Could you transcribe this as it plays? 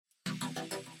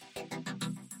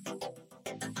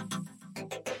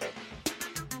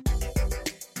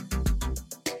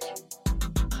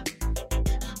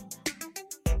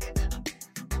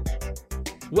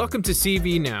Welcome to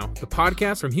CV Now, the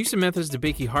podcast from Houston Methodist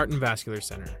DeBakey Heart and Vascular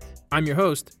Center. I'm your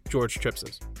host, George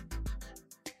Tripsis.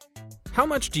 How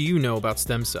much do you know about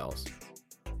stem cells?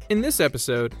 In this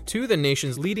episode, two of the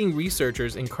nation's leading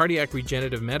researchers in cardiac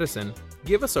regenerative medicine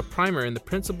give us a primer in the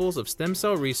principles of stem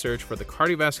cell research for the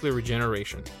cardiovascular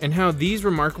regeneration and how these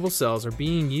remarkable cells are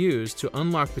being used to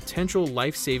unlock potential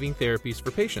life-saving therapies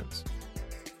for patients.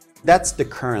 That's the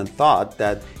current thought,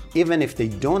 that even if they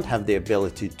don't have the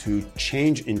ability to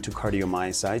change into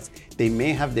cardiomyocytes, they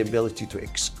may have the ability to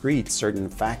excrete certain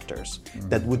factors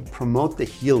that would promote the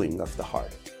healing of the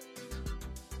heart.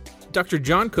 Dr.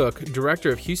 John Cook, director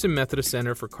of Houston Methodist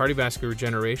Center for Cardiovascular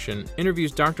Regeneration,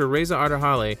 interviews Dr. Reza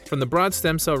Ardehali from the Broad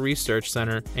Stem Cell Research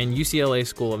Center and UCLA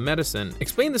School of Medicine,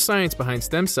 explain the science behind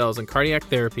stem cells and cardiac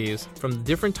therapies, from the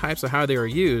different types of how they are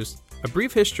used, a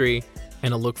brief history,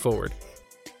 and a look forward.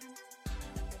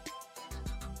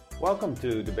 Welcome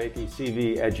to DeBakey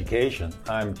CV Education.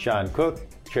 I'm John Cook,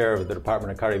 chair of the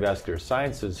Department of Cardiovascular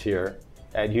Sciences here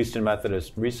at Houston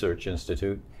Methodist Research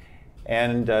Institute.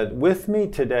 And with me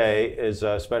today is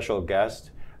a special guest,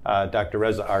 Dr.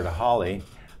 Reza Ardehali.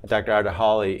 Dr.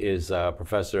 Ardehali is a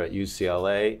professor at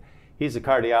UCLA. He's a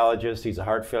cardiologist, he's a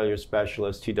heart failure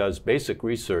specialist. He does basic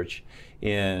research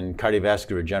in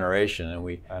cardiovascular regeneration, and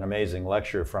we had an amazing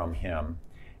lecture from him.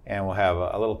 And we'll have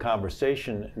a little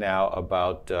conversation now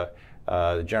about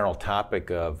the general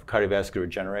topic of cardiovascular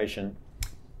regeneration,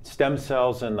 stem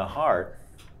cells in the heart.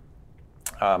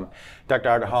 Dr.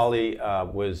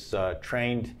 Ardehali was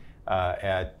trained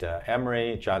at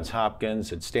Emory, Johns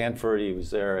Hopkins, at Stanford. He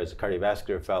was there as a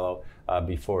cardiovascular fellow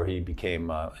before he became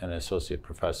an associate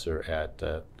professor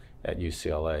at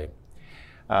UCLA.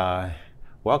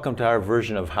 Welcome to our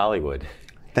version of Hollywood.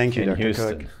 Thank you, in Dr.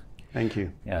 Houston. Cook. Thank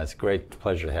you. Yeah, it's a great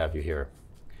pleasure to have you here.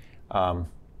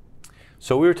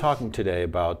 So we were talking today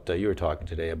about, you were talking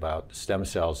today about stem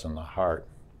cells in the heart.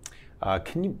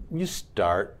 Can you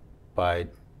start by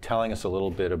telling us a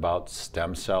little bit about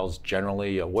stem cells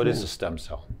generally? What is a stem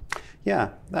cell? Yeah,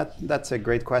 that's a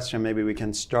great question. Maybe we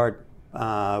can start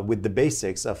with the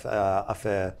basics of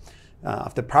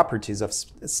the properties of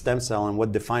stem cell and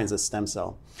what defines a stem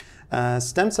cell.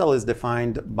 Stem cell is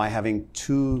defined by having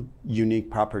two unique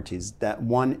properties. That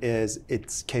one is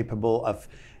it's capable of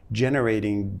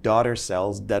generating daughter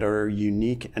cells that are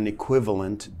unique and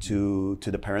equivalent to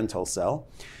the parental cell.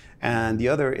 And the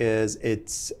other is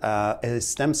a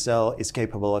stem cell is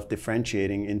capable of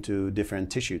differentiating into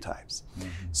different tissue types. Mm-hmm.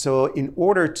 So in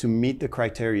order to meet the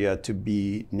criteria to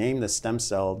be named a stem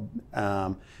cell,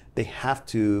 they have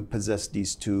to possess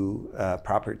these two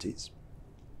properties.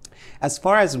 As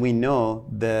far as we know,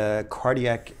 the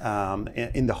cardiac,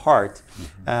 in the heart,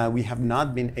 we have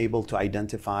not been able to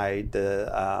identify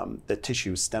the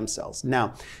tissue stem cells.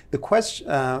 Now, the question,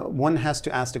 one has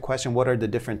to ask the question, what are the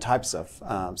different types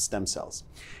of stem cells?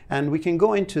 And we can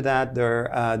go into that.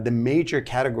 The major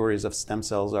categories of stem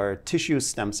cells are tissue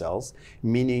stem cells,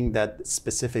 meaning that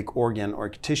specific organ or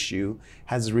tissue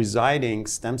has residing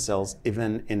stem cells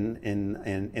even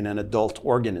in an adult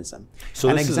organism.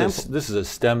 So this is a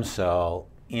stem cell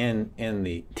in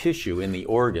the tissue, in the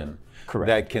organ. Correct.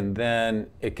 That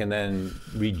can then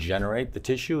regenerate the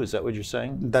tissue. Is that what you're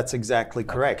saying? That's exactly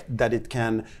correct. That it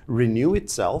can renew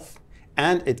itself,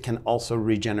 and it can also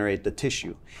regenerate the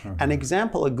tissue.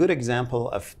 Mm-hmm. A good example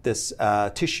of this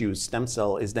tissue stem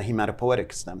cell is the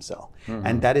hematopoietic stem cell. Mm-hmm.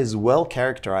 And that is well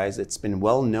characterized, it's been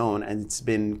well known, and it's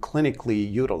been clinically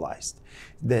utilized.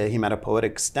 The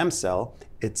hematopoietic stem cell,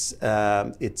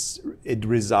 it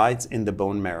resides in the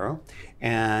bone marrow,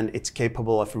 and it's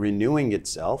capable of renewing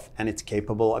itself, and it's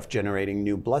capable of generating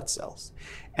new blood cells.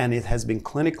 And it has been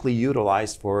clinically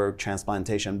utilized for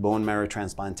transplantation, bone marrow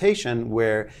transplantation,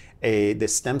 where the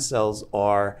stem cells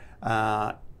are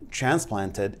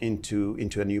transplanted into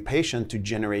a new patient to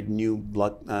generate new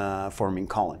blood forming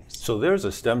colonies. So there's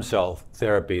a stem cell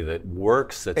therapy that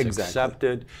works, that's exactly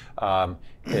accepted.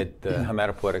 The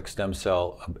hematopoietic stem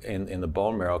cell in the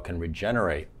bone marrow can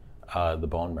regenerate the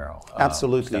bone marrow.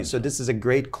 Absolutely. So this is a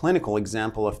great clinical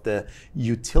example of the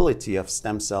utility of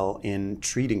stem cell in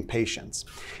treating patients.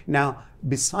 Now,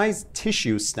 besides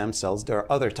tissue stem cells, there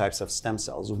are other types of stem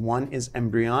cells. One is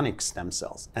embryonic stem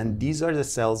cells, and these are the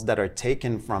cells that are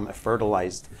taken from a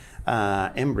fertilized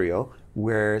embryo,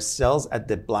 where cells at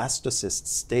the blastocyst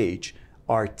stage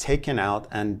are taken out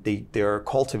and they are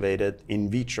cultivated in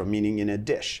vitro, meaning in a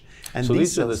dish. And so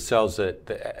these are the cells that,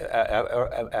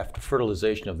 after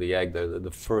fertilization of the egg,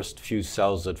 the first few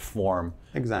cells that form,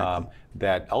 exactly,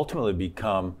 that ultimately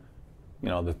become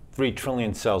the 3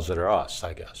 trillion cells that are us,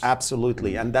 I guess.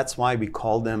 Absolutely, and that's why we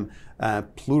call them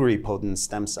pluripotent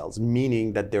stem cells,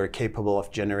 meaning that they're capable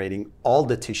of generating all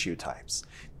the tissue types.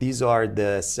 These are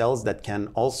the cells that can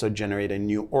also generate a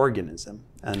new organism.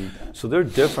 And so they're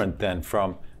different then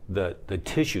from the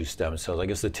tissue stem cells. I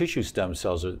guess the tissue stem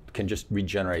cells can just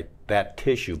regenerate that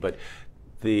tissue, but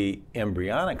the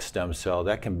embryonic stem cell,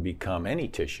 that can become any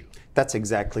tissue. That's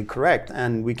exactly correct,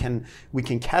 and we can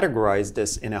categorize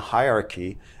this in a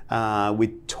hierarchy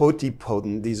with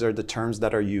totipotent. These are the terms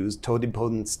that are used.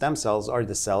 Totipotent stem cells are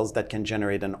the cells that can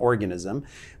generate an organism.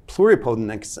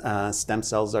 Pluripotent stem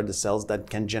cells are the cells that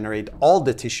can generate all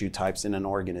the tissue types in an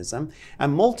organism,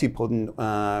 and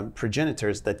multipotent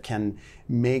progenitors that can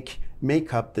make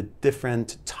up the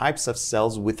different types of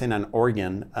cells within an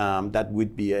organ that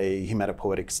would be a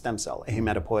hematopoietic stem cell. A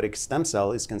hematopoietic stem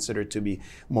cell is considered to be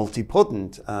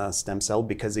multipotent stem cell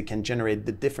because it can generate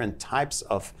the different types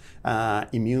of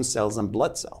immune cells and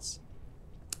blood cells.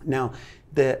 Now,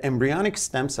 the embryonic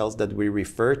stem cells that we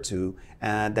refer to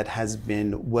that has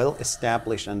been well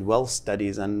established and well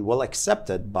studied and well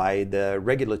accepted by the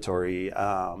regulatory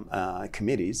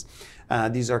committees,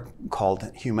 these are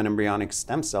called human embryonic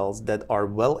stem cells that are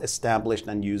well established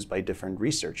and used by different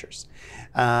researchers.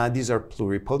 These are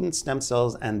pluripotent stem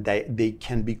cells, and they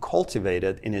can be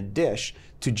cultivated in a dish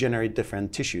to generate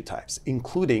different tissue types,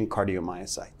 including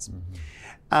cardiomyocytes.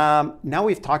 Now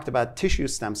we've talked about tissue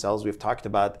stem cells, we've talked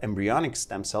about embryonic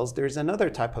stem cells. There's another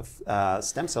type of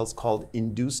stem cells called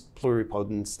induced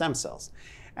pluripotent stem cells.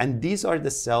 And these are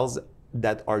the cells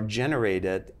that are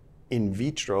generated in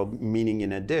vitro, meaning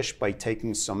in a dish, by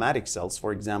taking somatic cells,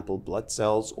 for example, blood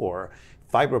cells or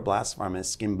fibroblasts from a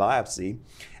skin biopsy,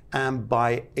 and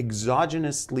by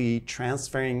exogenously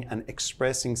transferring and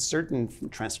expressing certain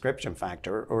transcription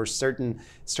factor or certain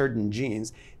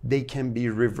genes, they can be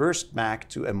reversed back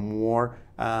to a more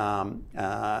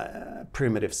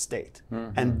primitive state.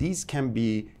 And these can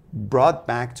be brought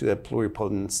back to a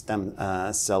pluripotent stem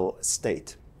cell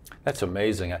state. That's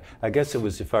amazing. I guess it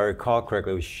was, if I recall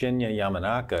correctly, it was Shinya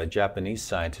Yamanaka, a Japanese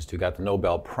scientist who got the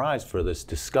Nobel Prize for this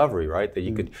discovery, right? That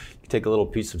you could take a little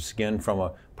piece of skin from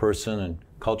a person and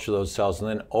culture those cells and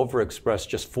then overexpress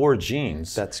just 4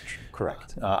 genes. That's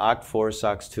correct. OCT4,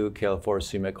 SOX2, KL4,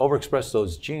 c-Myc, overexpress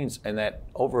those genes, and that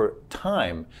over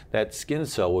time, that skin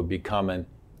cell would become an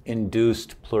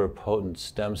induced pluripotent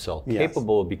stem cell,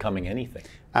 capable of becoming anything.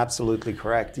 Absolutely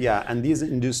correct, yeah. And these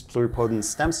induced pluripotent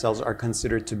stem cells are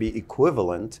considered to be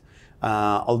equivalent,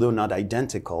 although not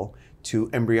identical,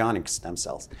 to embryonic stem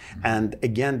cells. And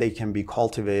again, they can be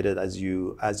cultivated, as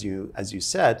you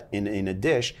said, in a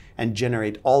dish and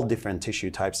generate all different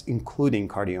tissue types, including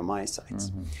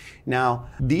cardiomyocytes. Now,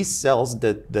 these cells,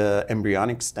 the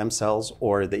embryonic stem cells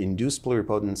or the induced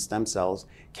pluripotent stem cells,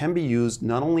 can be used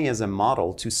not only as a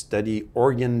model to study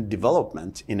organ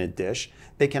development in a dish,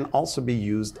 they can also be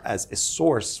used as a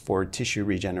source for tissue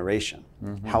regeneration.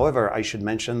 However, I should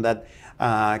mention that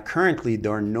currently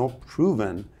there are no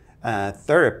proven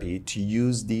therapy to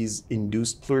use these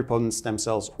induced pluripotent stem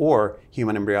cells or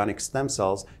human embryonic stem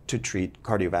cells to treat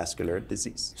cardiovascular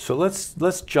disease. So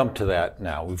let's jump to that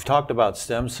now. We've talked about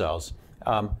stem cells.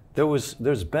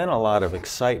 There's been a lot of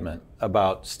excitement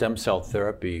about stem cell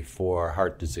therapy for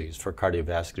heart disease, for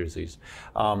cardiovascular disease.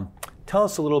 Tell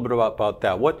us a little bit about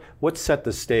that. What set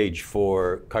the stage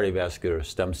for cardiovascular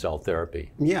stem cell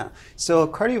therapy? Yeah, so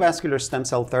cardiovascular stem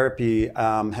cell therapy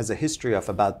has a history of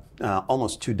about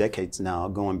almost 2 decades now,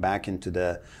 going back into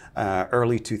the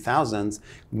early 2000s,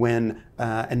 when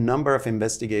a number of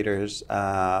investigators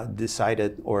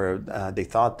decided, or they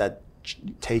thought that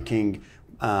taking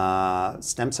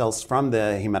stem cells from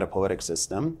the hematopoietic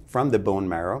system, from the bone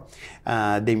marrow,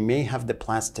 they may have the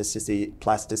plasticity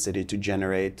to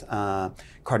generate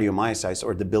cardiomyocytes,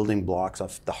 or the building blocks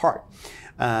of the heart.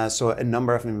 So a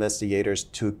number of investigators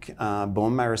took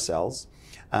bone marrow cells.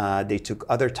 They took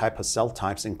other type of cell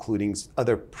types, including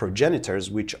other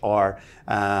progenitors, which are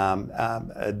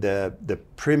the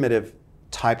primitive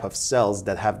type of cells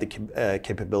that have the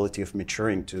capability of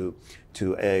maturing to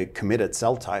a committed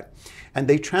cell type, and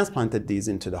they transplanted these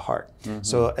into the heart.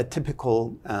 So a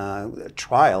typical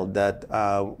trial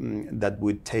that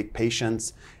would take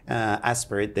patients,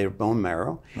 aspirate their bone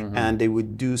marrow, and they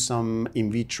would do some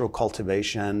in vitro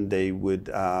cultivation. They would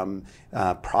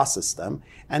process them,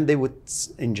 and they would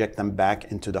inject them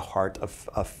back into the heart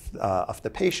of the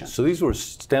patient. So these were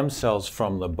stem cells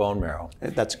from the bone marrow.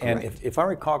 That's correct. And if I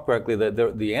recall correctly,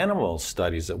 the animal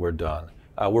studies that were done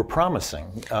were promising.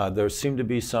 There seemed to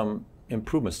be some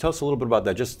improvements. Tell us a little bit about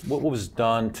that. Just what was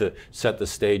done to set the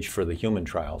stage for the human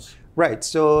trials? Right.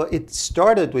 So it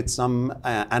started with some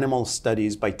animal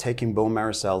studies by taking bone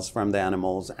marrow cells from the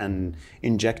animals and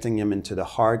injecting them into the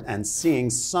heart and seeing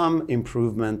some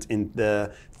improvement in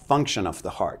the function of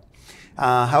the heart.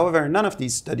 However, none of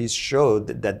these studies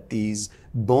showed that these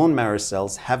bone marrow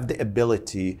cells have the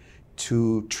ability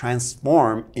to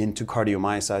transform into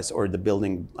cardiomyocytes or the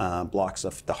building blocks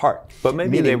of the heart. But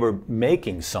maybe they were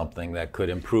making something that could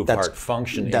improve heart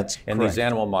function in these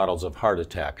animal models of heart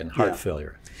attack and heart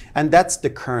failure. And that's the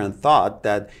current thought,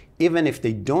 that even if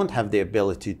they don't have the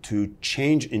ability to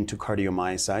change into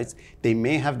cardiomyocytes, they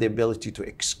may have the ability to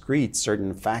excrete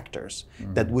certain factors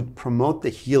that would promote the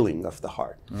healing of the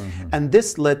heart. And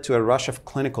this led to a rush of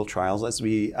clinical trials, as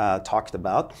we talked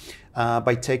about,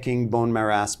 by taking bone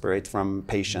marrow aspirate from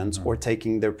patients or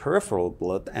taking their peripheral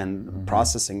blood and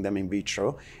processing them in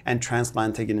vitro and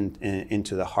transplanting it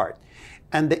into the heart.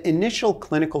 And the initial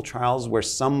clinical trials were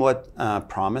somewhat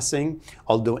promising,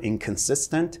 although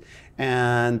inconsistent,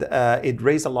 and it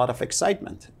raised a lot of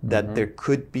excitement that there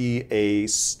could be a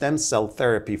stem cell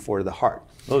therapy for the heart.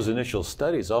 Those initial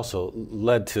studies also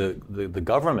led to the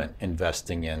government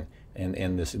investing in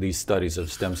these studies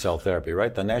of stem cell therapy,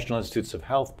 right? The National Institutes of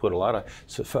Health put a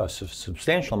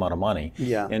substantial amount of money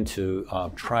into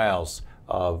trials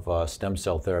of stem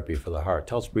cell therapy for the heart.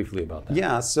 Tell us briefly about that.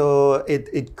 Yeah, so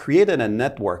it created a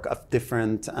network of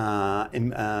different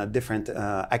academic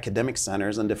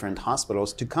centers and different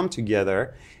hospitals to come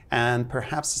together and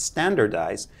perhaps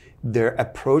standardize their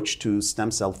approach to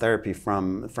stem cell therapy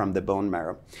from the bone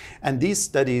marrow. And these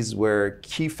studies were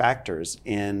key factors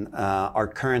in our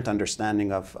current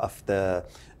understanding of the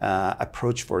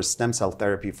approach for stem cell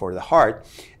therapy for the heart.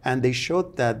 And they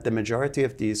showed that the majority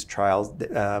of these trials,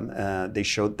 they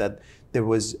showed that there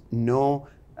was no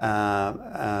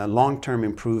long-term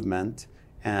improvement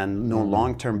and no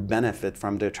long-term benefit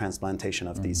from the transplantation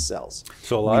of these cells.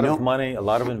 So a lot of money, a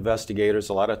lot of investigators,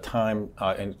 a lot of time,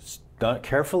 and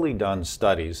carefully done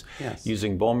studies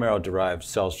using bone marrow-derived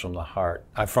cells from the heart,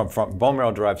 from bone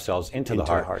marrow-derived cells into the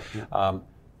heart.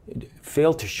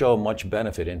 Failed to show much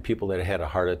benefit in people that had a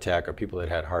heart attack or people that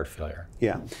had heart failure.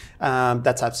 Yeah,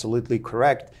 that's absolutely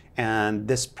correct. And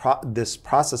this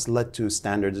process led to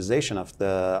standardization of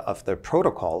the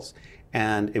protocols.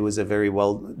 And it was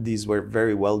these were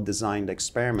very well designed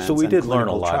experiments. So we did learn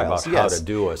a lot trials. about how to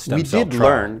do a stem cell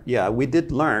trial. We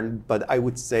did learn, but I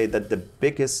would say that the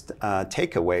biggest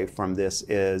takeaway from this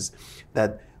is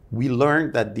that we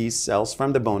learned that these cells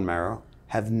from the bone marrow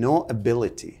have no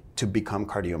ability to become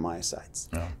cardiomyocytes.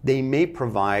 They may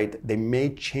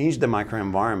change the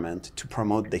microenvironment to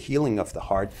promote the healing of the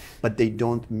heart, but they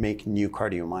don't make new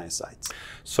cardiomyocytes.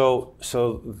 So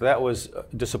that was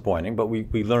disappointing, but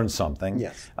we learned something.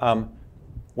 Yes.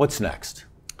 What's next?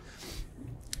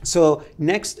 So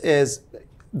next is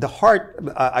the heart.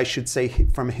 I should say,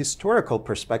 from a historical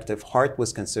perspective, heart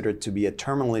was considered to be a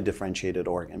terminally differentiated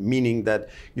organ, meaning that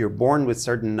you're born with a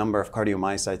certain number of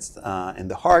cardiomyocytes in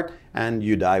the heart, and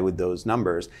you die with those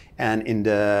numbers. And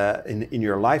in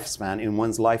your lifespan, in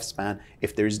one's lifespan,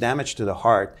 if there's damage to the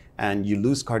heart and you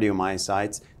lose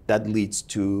cardiomyocytes, that leads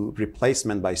to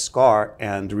replacement by scar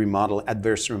and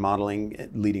adverse remodeling,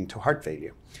 leading to heart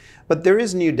failure. But there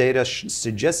is new data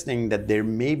suggesting that there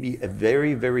may be a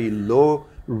very, very low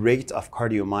rate of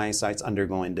cardiomyocytes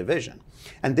undergoing division.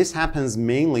 And this happens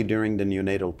mainly during the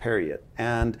neonatal period.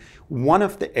 And one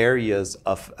of the areas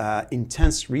of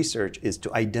intense research is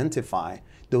to identify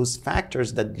those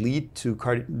factors that lead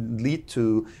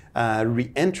to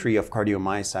re-entry of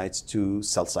cardiomyocytes to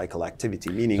cell cycle activity.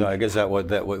 Meaning, so I guess what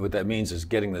that means is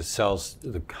getting the cells,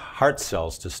 the heart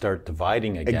cells, to start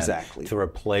dividing again, to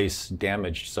replace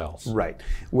damaged cells. Right.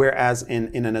 Whereas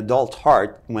in an adult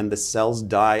heart, when the cells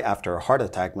die after a heart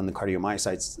attack, when the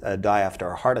cardiomyocytes die after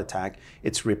a heart attack,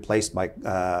 it's replaced by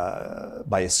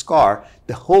a scar.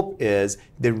 The hope is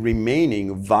the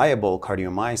remaining viable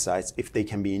cardiomyocytes, if they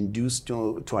can be induced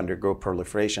to undergo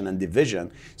proliferation and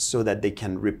division, so that they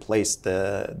can replace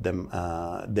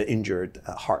the injured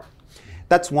heart.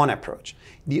 That's one approach.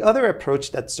 The other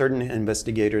approach that certain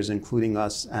investigators, including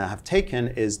us, have taken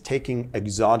is taking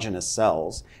exogenous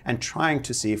cells and trying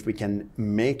to see if we can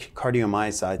make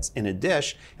cardiomyocytes in a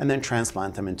dish and then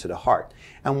transplant them into the heart.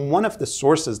 And one of the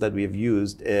sources that we've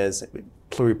used is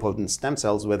pluripotent stem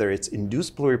cells, whether it's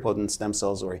induced pluripotent stem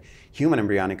cells or human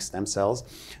embryonic stem cells.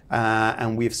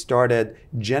 And we've started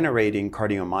generating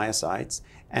cardiomyocytes,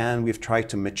 and we've tried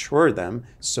to mature them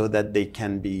so that they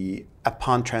can be,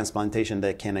 upon transplantation,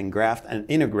 they can engraft and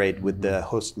integrate with the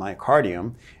host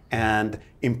myocardium and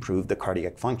improve the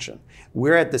cardiac function.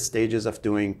 We're at the stages of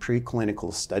doing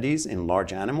preclinical studies in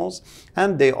large animals,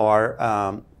 and they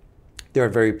are they are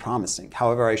very promising.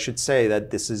 However, I should say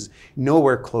that this is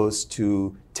nowhere close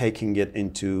to taking it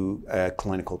into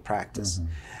clinical practice.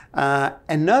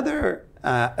 Another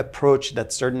approach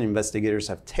that certain investigators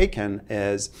have taken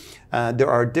is there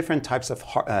are different types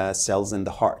of cells in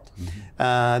the heart.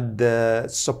 The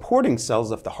supporting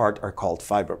cells of the heart are called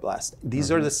fibroblasts.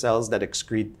 These are the cells that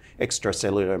excrete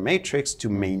extracellular matrix to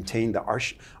maintain the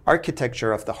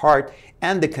architecture of the heart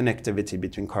and the connectivity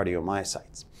between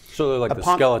cardiomyocytes. So they're like the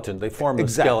skeleton. They form the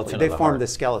skeleton of the heart. They form the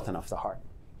skeleton of the heart.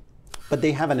 But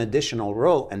they have an additional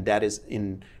role, and that is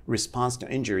in response to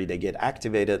injury, they get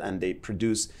activated and they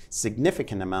produce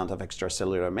significant amount of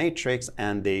extracellular matrix,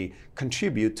 and they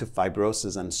contribute to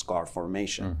fibrosis and scar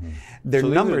formation. Their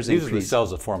numbers these increase. These are the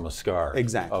cells that form a scar.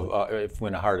 Exactly.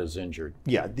 When a heart is injured.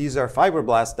 Yeah, these are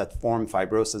fibroblasts that form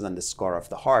fibrosis and the scar of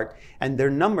the heart, and their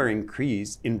number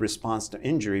increase in response to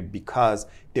injury because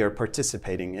they are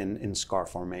participating in scar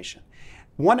formation.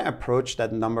 One approach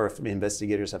that a number of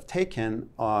investigators have taken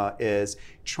is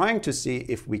trying to see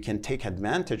if we can take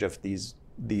advantage of these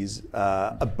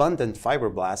abundant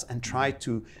fibroblasts and try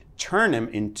to turn them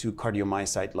into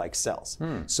cardiomyocyte-like cells.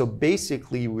 So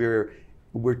basically,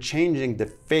 we're changing the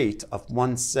fate of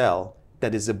one cell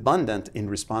that is abundant in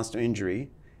response to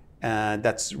injury,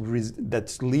 that's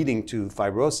leading to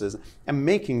fibrosis, and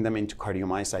making them into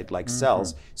cardiomyocyte-like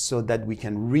cells so that we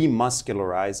can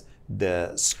remuscularize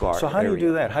the scar. So how do you area.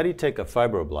 do that? How do you take a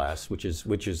fibroblast, which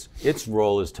is its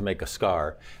role is to make a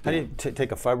scar? How do you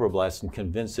take a fibroblast and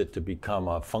convince it to become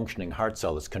a functioning heart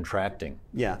cell that's contracting?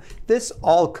 Yeah, this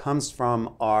all comes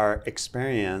from our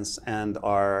experience and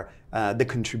our the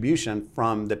contribution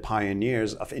from the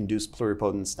pioneers of induced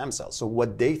pluripotent stem cells. So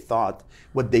what they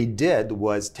did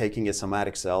was taking a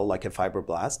somatic cell like a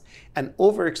fibroblast and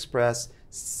overexpress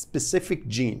specific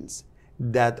genes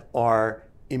that are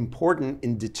important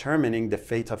in determining the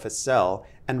fate of a cell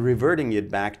and reverting it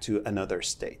back to another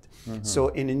state. So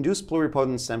in induced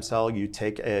pluripotent stem cell, you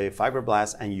take a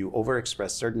fibroblast and you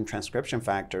overexpress certain transcription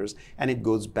factors, and it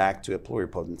goes back to a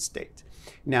pluripotent state.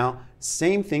 Now,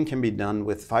 same thing can be done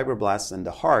with fibroblasts in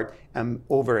the heart, and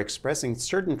overexpressing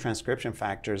certain transcription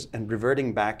factors and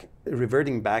reverting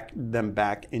them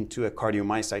back into a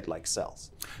cardiomyocyte-like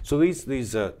cells. So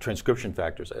these transcription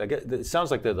factors, it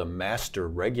sounds like they're the master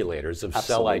regulators of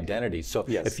cell Absolutely. identity. So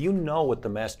Yes. if you know what the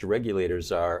master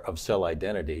regulators are of cell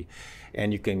identity,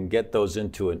 and you can get those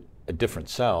into a different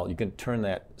cell, you can turn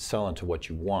that cell into what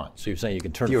you want. So you're saying you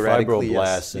can turn Theoretically,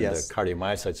 fibroblasts into yes.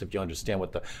 cardiomyocytes if you understand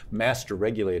what the master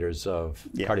regulators of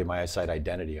cardiomyocyte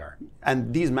identity are.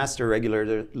 And these master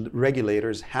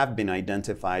regulators have been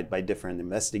identified by different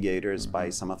investigators, by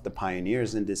some of the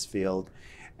pioneers in this field.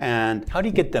 And how do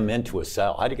you get them into a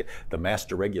cell? How do you get the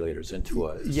master regulators into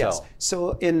a yes. cell?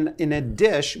 So in a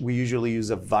dish, we usually use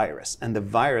a virus, and the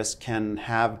virus can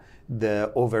have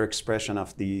the overexpression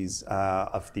of these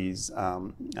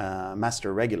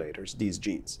master regulators, these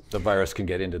genes. The virus can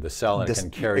get into the cell and it can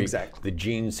carry exactly. the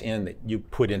genes in that you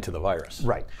put into the virus.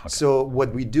 Right. Okay. So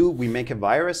what we do, we make a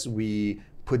virus, we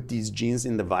put these genes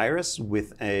in the virus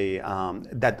with a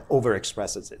that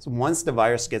overexpresses it. Once the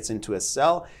virus gets into a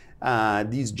cell,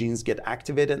 these genes get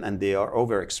activated and they are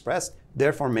overexpressed,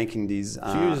 therefore making these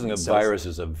So you're using a virus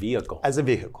as a vehicle. As a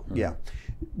vehicle, yeah.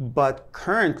 But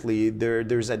currently,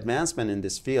 there's advancement in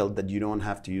this field that you don't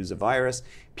have to use a virus.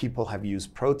 People have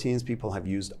used proteins, people have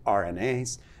used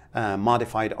RNAs,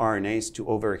 modified RNAs to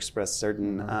overexpress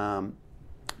certain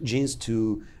genes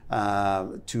to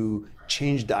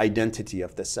change the identity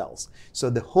of the cells. So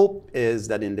the hope is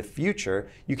that in the future,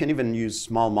 you can even use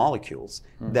small molecules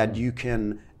that you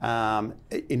can,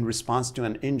 in response to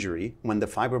an injury, when the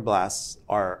fibroblasts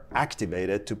are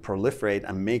activated to proliferate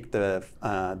and make the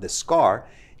scar,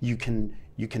 you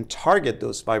can target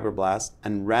those fibroblasts,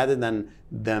 and rather than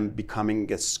them becoming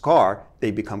a scar,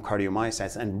 they become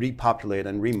cardiomyocytes and repopulate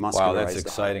and remuscularize. Wow, that's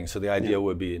exciting. So the idea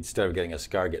would be, instead of getting a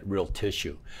scar, get real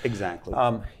tissue. Exactly.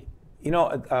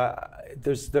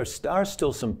 There are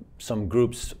still some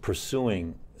groups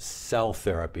pursuing cell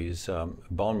therapies,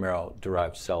 bone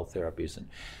marrow-derived cell therapies, and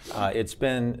it's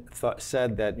been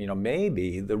said that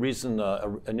maybe the reason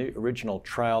the original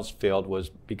trials failed was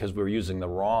because we were using the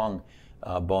wrong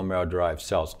bone marrow-derived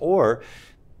cells, or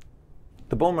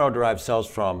the bone marrow-derived cells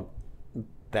from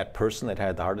that person that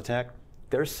had the heart attack,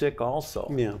 they're sick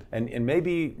also. Yeah. And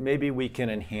maybe we can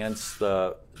enhance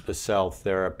the cell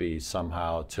therapy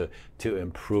somehow to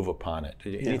improve upon it.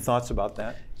 Any thoughts about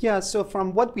that? Yeah, so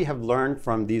from what we have learned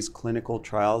from these clinical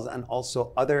trials and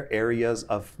also other areas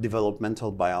of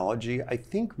developmental biology, I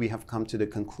think we have come to the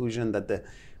conclusion that the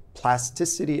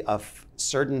plasticity of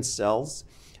certain cells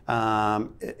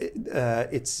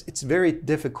it's very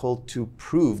difficult to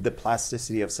prove the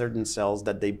plasticity of certain cells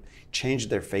that they change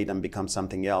their fate and become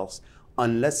something else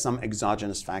unless some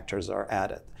exogenous factors are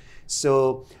added.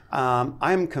 So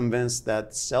I'm convinced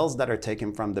that cells that are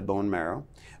taken from the bone marrow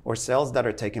or cells that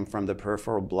are taken from the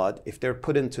peripheral blood, if they're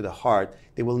put into the heart,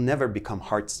 they will never become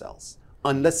heart cells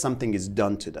unless something is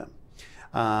done to them.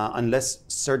 Unless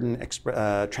certain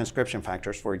transcription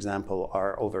factors, for example,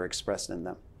 are overexpressed in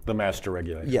them. The master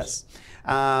regulators. Yes.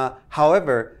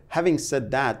 However, having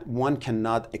said that, one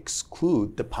cannot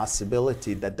exclude the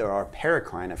possibility that there are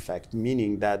paracrine effects,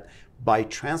 meaning that by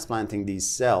transplanting these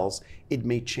cells, it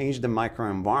may change the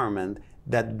microenvironment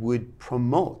that would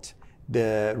promote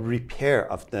the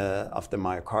repair of the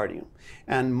myocardium.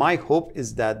 And my hope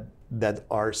is that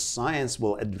our science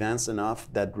will advance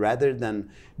enough that rather than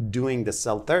doing the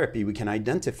cell therapy, we can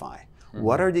identify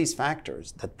what are these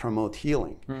factors that promote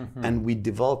healing, and we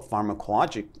develop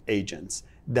pharmacologic agents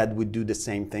that would do the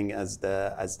same thing as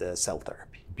the cell therapy.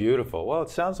 Beautiful. Well, it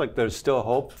sounds like there's still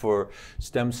hope for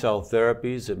stem cell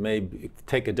therapies. It may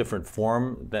take a different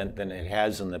form than it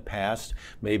has in the past.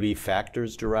 Maybe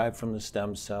factors derived from the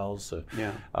stem cells,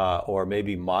 or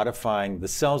maybe modifying the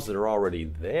cells that are already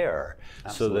there.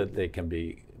 Absolutely. So that they can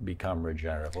become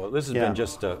regenerative. Well, this has been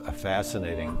just a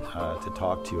fascinating to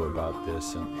talk to you about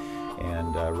this,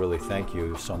 and really thank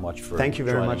you so much for Thank you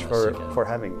very much for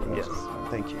having me. Yes.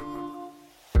 Thank you.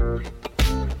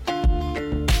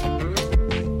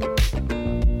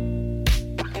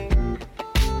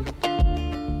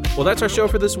 Well, that's our show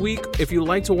for this week. If you'd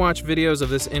like to watch videos of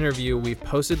this interview, we've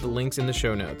posted the links in the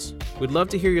show notes. We'd love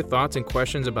to hear your thoughts and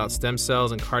questions about stem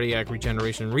cells and cardiac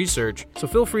regeneration research, so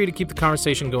feel free to keep the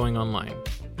conversation going online.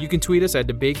 You can tweet us at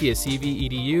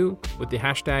DeBakey@CV.edu with the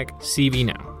hashtag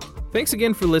CVNow. Thanks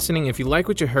again for listening. If you like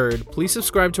what you heard, please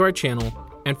subscribe to our channel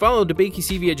and follow DeBakey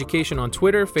CV Education on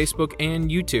Twitter, Facebook, and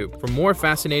YouTube for more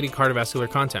fascinating cardiovascular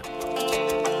content.